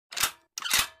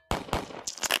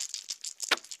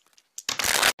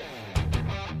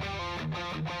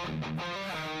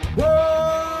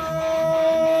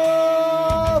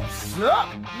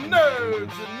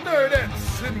nerds and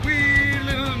nerdettes and wee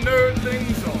little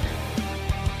nerdlings all.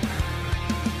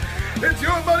 It's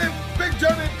your buddy Big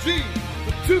Johnny G,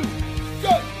 the Two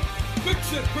Gun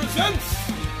Pixie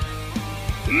presents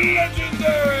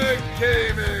Legendary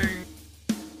Gaming.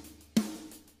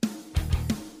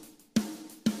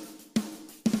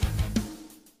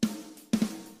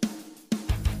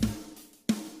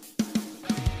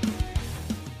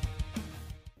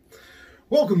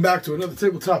 Welcome back to another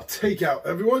Tabletop Takeout,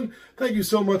 everyone. Thank you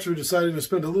so much for deciding to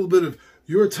spend a little bit of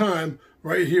your time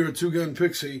right here at Two Gun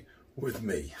Pixie with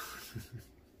me.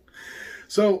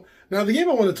 So, now the game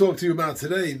I want to talk to you about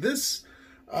today, this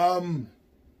really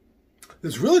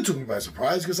took me by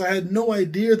surprise because I had no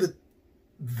idea that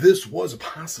this was a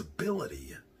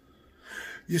possibility.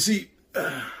 You see,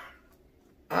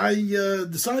 I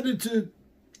decided to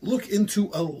look into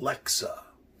Alexa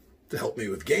to help me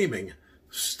with gaming.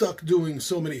 Stuck doing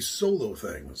so many solo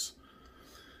things.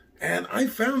 And I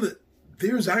found that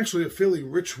there's actually a fairly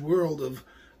rich world of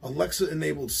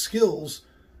Alexa-enabled skills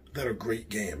that are great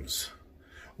games.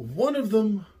 One of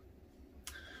them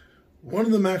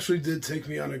actually did take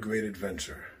me on a great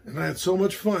adventure. And I had so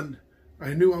much fun,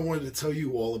 I knew I wanted to tell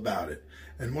you all about it.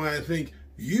 And why I think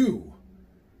you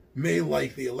may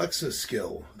like the Alexa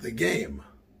skill, the game,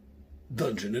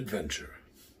 Dungeon Adventure.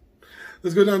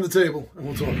 Let's go down the table and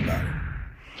we'll talk about it.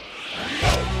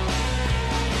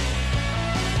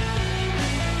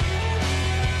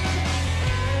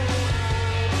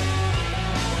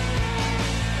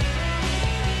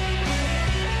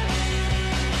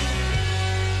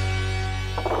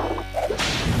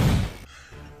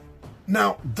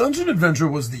 Now, Dungeon Adventure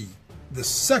was the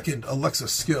second Alexa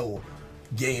skill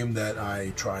game that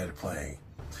I tried playing.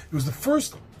 It was the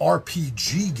first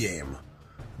RPG game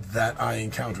that I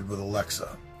encountered with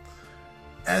Alexa.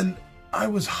 And I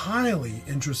was highly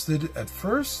interested at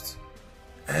first,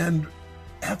 and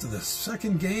after the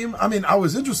second game, I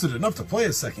was interested enough to play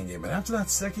a second game, and after that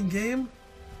second game,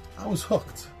 I was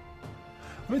hooked.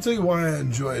 Let me tell you why I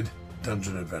enjoyed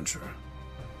Dungeon Adventure.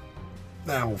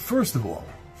 Now, first of all,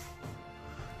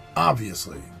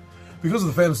 obviously, because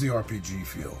of the fantasy RPG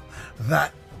feel,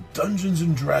 that Dungeons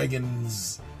and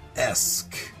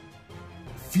Dragons-esque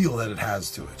feel that it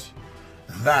has to it,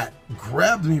 that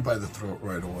grabbed me by the throat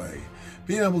right away.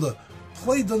 Being able to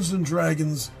play Dungeons and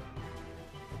Dragons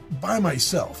by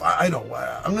myself. I know,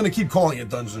 I'm going to keep calling it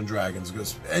Dungeons and Dragons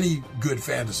because any good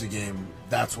fantasy game,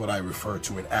 that's what I refer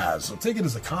to it as. So take it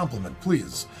as a compliment,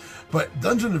 please. But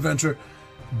Dungeon Adventure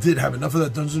did have enough of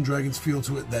that Dungeons and Dragons feel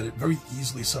to it that it very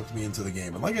easily sucked me into the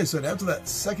game. And like I said, after that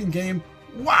second game,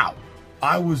 wow,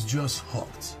 I was just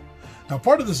hooked. Now,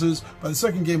 part of this is, by the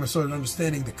second game, I started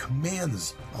understanding the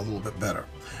commands a little bit better.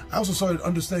 I also started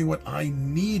understanding what I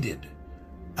needed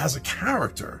as a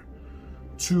character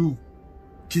to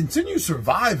continue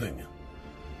surviving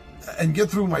and get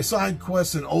through my side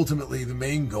quests and ultimately the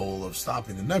main goal of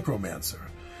stopping the necromancer.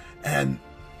 And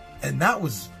that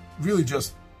was really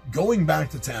just going back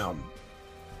to town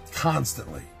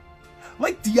constantly.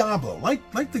 Like Diablo,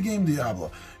 like the game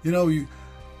Diablo. You know, you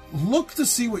look to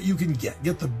see what you can get.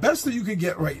 Get the best that you can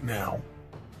get right now.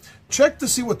 Check to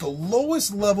see what the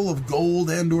lowest level of gold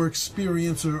and or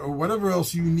experience or whatever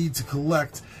else you need to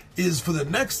collect is for the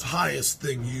next highest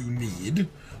thing you need.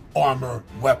 Armor,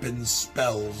 weapons,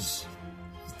 spells,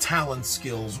 talent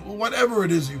skills, whatever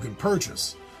it is you can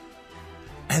purchase.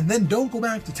 And then don't go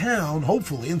back to town,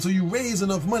 hopefully, until you raise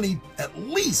enough money at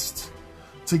least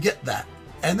to get that.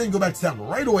 And then go back to town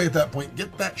right away at that point,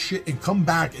 get that shit, and come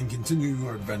back and continue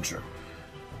your adventure.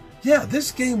 Yeah, this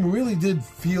game really did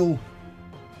feel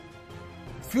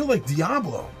like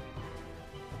Diablo.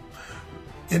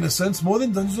 In a sense, more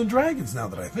than Dungeons and Dragons, now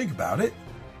that I think about it.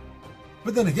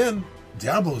 But then again,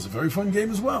 Diablo is a very fun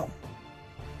game as well.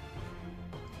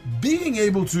 Being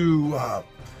able to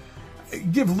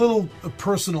give little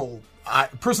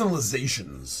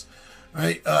personalizations,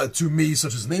 right, to me,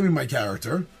 such as naming my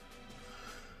character.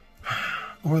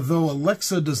 Although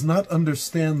Alexa does not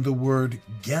understand the word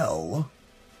gel,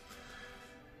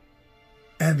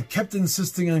 and kept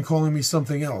insisting on calling me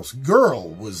something else. Girl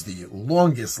was the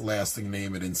longest lasting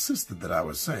name it insisted that I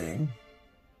was saying.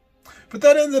 But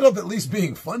that ended up at least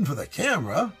being fun for the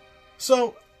camera,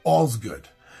 so all's good.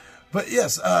 But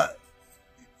yes,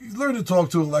 you learn to talk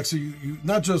to Alexa, you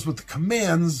not just with the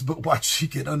commands, but what she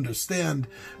can understand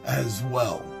as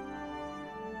well.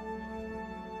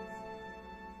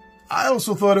 I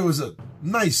also thought it was a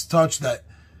nice touch that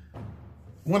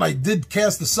when I did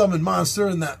cast the summon monster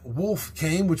and that wolf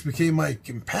came, which became my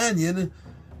companion,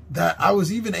 that I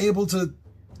was even able to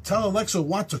tell Alexa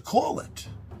what to call it.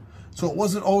 So it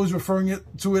wasn't always referring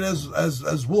to it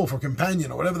as wolf or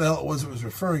companion or whatever the hell it was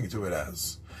referring to it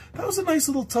as. That was a nice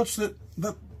little touch that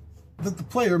the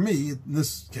player, me in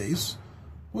this case,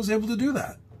 was able to do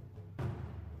that.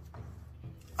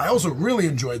 I also really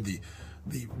enjoyed the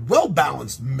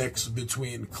well-balanced mix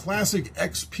between classic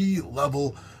XP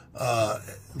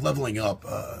leveling up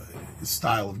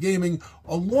style of gaming,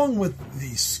 along with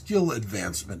the skill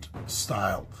advancement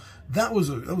style. That was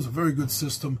a very good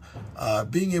system.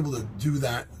 Being able to do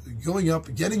that, going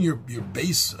up, getting your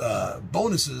base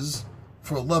bonuses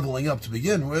for leveling up to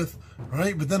begin with,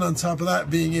 right? But then on top of that,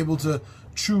 being able to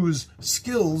choose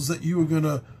skills that you're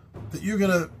gonna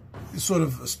sort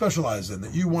of specialize in,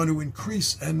 that you want to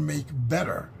increase and make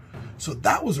better. So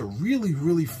that was a really,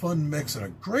 really fun mix and a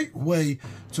great way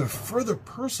to further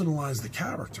personalize the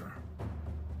character.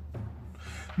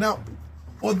 Now,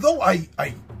 although I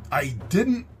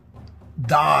didn't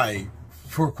die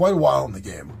for quite a while in the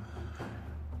game,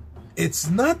 it's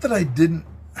not that I didn't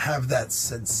have that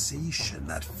sensation,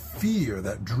 that fear,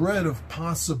 that dread of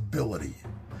possibility.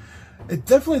 It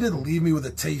definitely didn't leave me with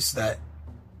a taste that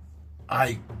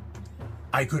I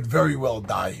could very well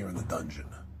die here in the dungeon.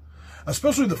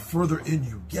 Especially the further in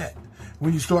you get.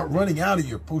 When you start running out of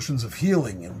your potions of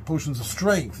healing and potions of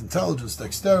strength, intelligence,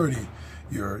 dexterity,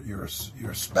 your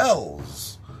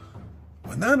spells.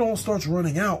 When that all starts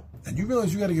running out and you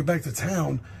realize you got to get back to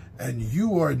town and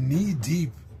you are knee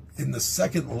deep in the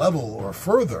second level or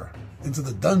further into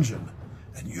the dungeon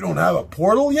and you don't have a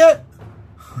portal yet?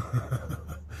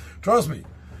 Trust me,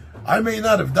 I may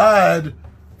not have died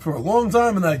for a long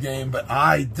time in that game, but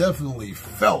I definitely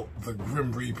felt the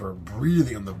Grim Reaper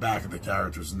breathing on the back of the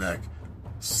character's neck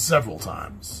several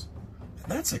times.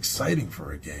 And that's exciting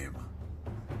for a game.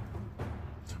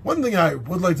 One thing I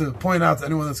would like to point out to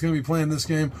anyone that's going to be playing this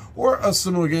game or a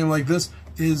similar game like this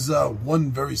is one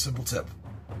very simple tip.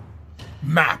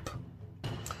 Map.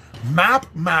 Map,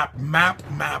 map, map,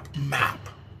 map, map.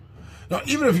 Now,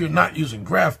 even if you're not using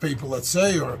graph paper, let's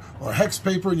say, or hex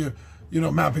paper, and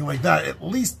you're mapping like that, at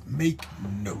least make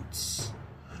notes.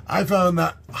 I found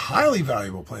that highly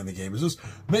valuable playing the game, is just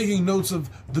making notes of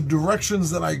the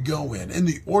directions that I go in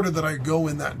the order that I go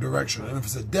in that direction. And if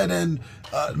it's a dead end,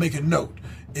 make a note.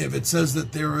 If it says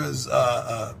that there is,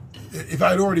 if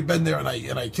I'd already been there and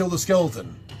I killed a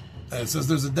skeleton, and it says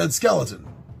there's a dead skeleton,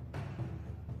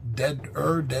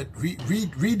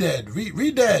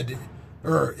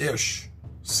 re-dead-ish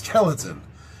skeleton,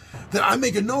 then I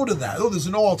make a note of that. Oh, there's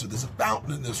an altar, there's a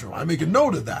fountain in this room. I make a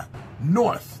note of that.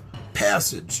 North,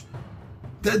 passage,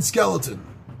 dead skeleton,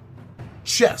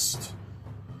 chest.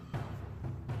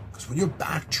 Because when you're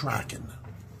backtracking,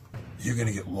 you're going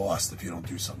to get lost if you don't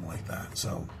do something like that.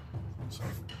 So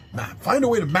map. Find a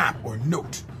way to map or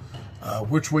note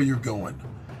which way you're going.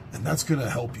 And that's going to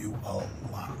help you a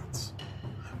lot.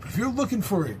 But if you're looking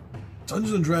for a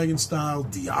Dungeons & Dragons style,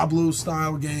 Diablo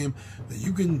style game that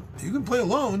you can play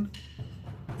alone,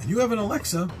 and you have an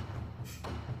Alexa,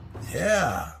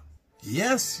 yeah,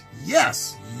 yes,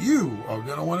 you are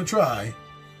going to want to try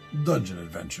Dungeon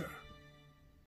Adventure.